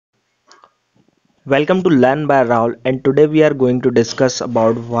Welcome to Learn by Rahul, and today we are going to discuss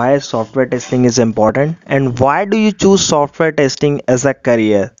about why software testing is important and why do you choose software testing as a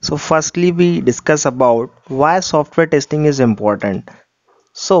career. So firstly we discuss about why software testing is important.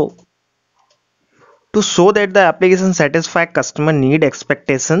 So to show that the application satisfy customer need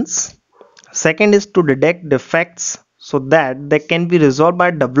expectations. Second is to detect defects so that they can be resolved by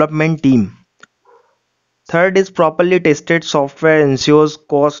development team. Third is properly tested software ensures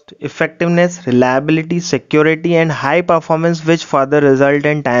cost effectiveness, reliability, security, and high performance, which further result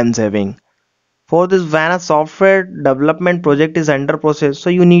in time saving. Fourth is when a software development project is under process, so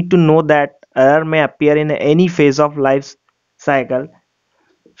you need to know that error may appear in any phase of life cycle.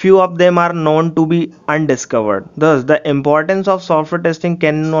 Few of them are known to be undiscovered. Thus, the importance of software testing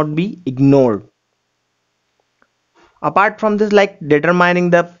cannot be ignored. Apart from this, like determining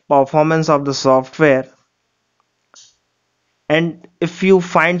the performance of the software, and if you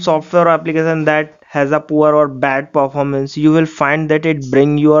find software or application that has a poor or bad performance, you will find that it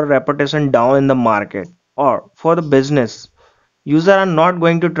bring your reputation down in the market or for the business. User are not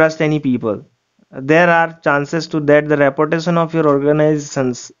going to trust any people. There are chances to that the reputation of your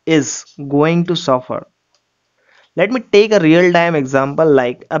organizations is going to suffer. Let me take a real time example,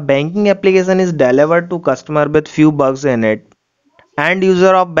 like a banking application is delivered to customer with few bugs in it. End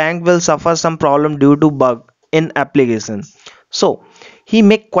user of bank will suffer some problem due to bug in application, so he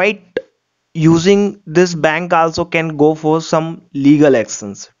may quite using this bank also can go for some legal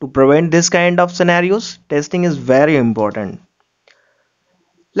actions. To prevent this kind of scenarios, testing is very important.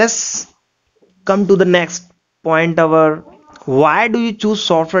 Let's come to the next point, our why do you choose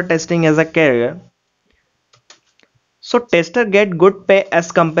software testing as a career. So tester get good pay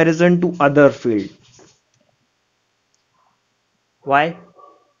as comparison to other field. Why?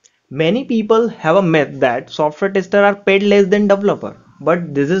 Many people have a myth that software testers are paid less than developer,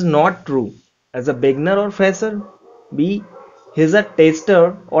 but this is not true. As a beginner or fresher, B his a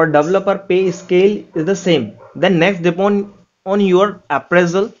tester or developer pay scale is the same. Then next depend on your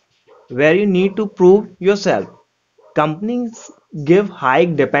appraisal where you need to prove yourself. Companies give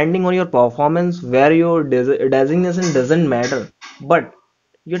hike depending on your performance where your designation doesn't matter, but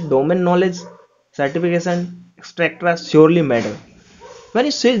your domain knowledge, certification, etc. surely matter. When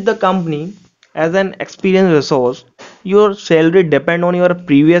you switch the company as an experienced resource, your salary depend on your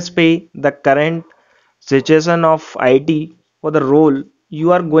previous pay, the current situation of IT for the role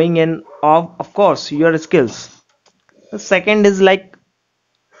you are going in, of course your skills. The second is like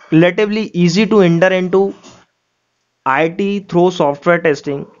relatively easy to enter into IT through software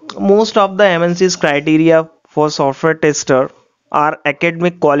testing. Most of the MNC's criteria for software tester are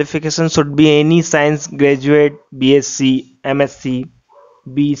academic qualifications should be any science graduate, BSc, MSc,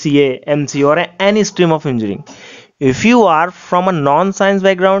 BCA, MC, or any stream of engineering. If you are from a non-science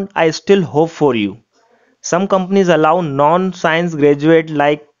background, I still hope for you. Some companies allow non-science graduate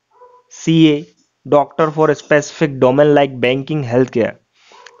like CA, doctor for a specific domain like banking, healthcare.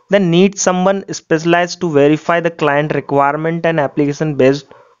 They need someone specialized to verify the client requirement and application based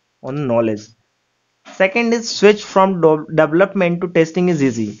on knowledge. Second is switch from development to testing is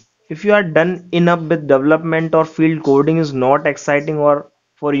easy. If you are done enough with development or field coding is not exciting or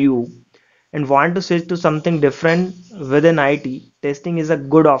for you and want to switch to something different within IT, testing is a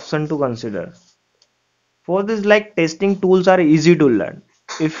good option to consider. Fourth is like testing tools are easy to learn.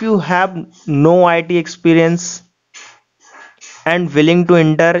 If you have no IT experience and willing to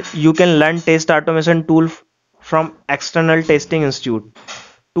enter, you can learn test automation tool from external testing institute.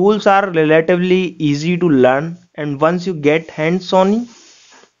 Tools are relatively easy to learn, and once you get hands on,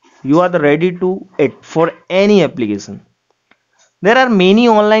 you are ready to it for any application. There are many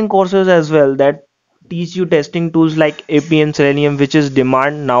online courses as well that teach you testing tools like AP and Selenium, which is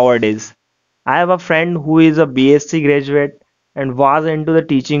demand nowadays. I have a friend who is a BSc graduate and was into the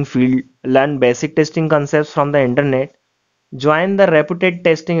teaching field, learned basic testing concepts from the internet, joined the reputed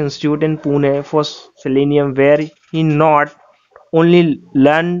testing institute in Pune for Selenium, where he not only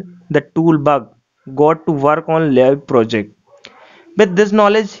learned the tool bug, got to work on live project. With this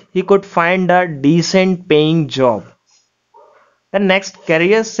knowledge, he could find a decent paying job. The next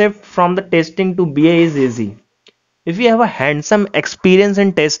career shift from the testing to BA is easy. If you have a handsome experience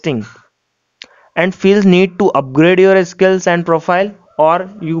in testing and feels need to upgrade your skills and profile, or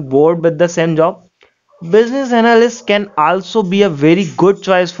you bored with the same job, business analysts can also be a very good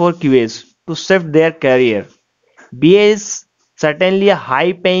choice for QAs to shift their career. BA is certainly a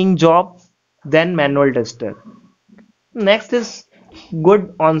high paying job than manual tester. Next is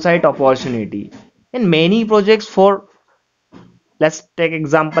good on-site opportunity. In many projects for, let's take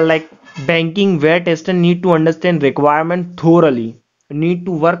example like banking where tester need to understand requirement thoroughly, need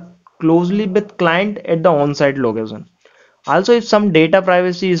to work closely with client at the on-site location. Also, if some data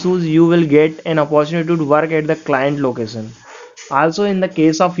privacy issues, you will get an opportunity to work at the client location. Also, in the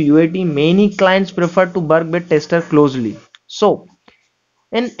case of UAT, many clients prefer to work with tester closely. So,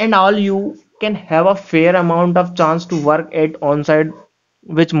 and all you can have a fair amount of chance to work at on-site,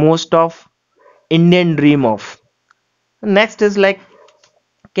 which most of Indian dream of. Next is like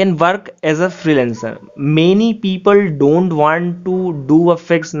can work as a freelancer. Many people don't want to do a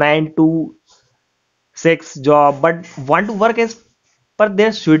fixed 9 to 6 job but want to work as per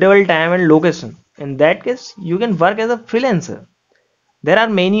their suitable time and location. In that case, you can work as a freelancer. There are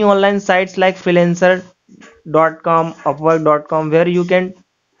many online sites like freelancer.com, upwork.com where you can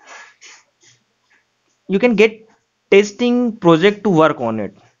get testing project to work on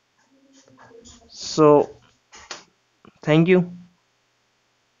it. So, thank you.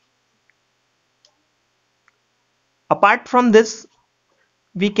 Apart from this,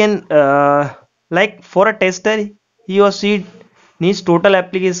 we can like for a tester, he or she needs total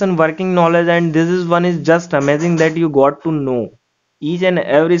application working knowledge, and this is one is just amazing that you got to know each and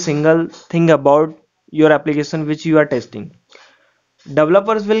every single thing about your application which you are testing.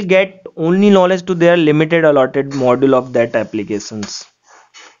 Developers will get only knowledge to their limited allotted module of that applications,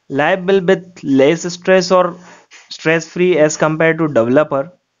 liable with less stress or stress free as compared to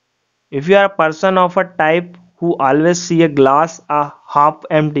developer. If you are a person of a type who always see a glass half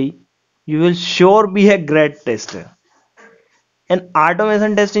empty, you will sure be a great tester. In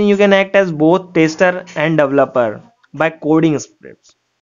automation testing, you can act as both tester and developer by coding scripts.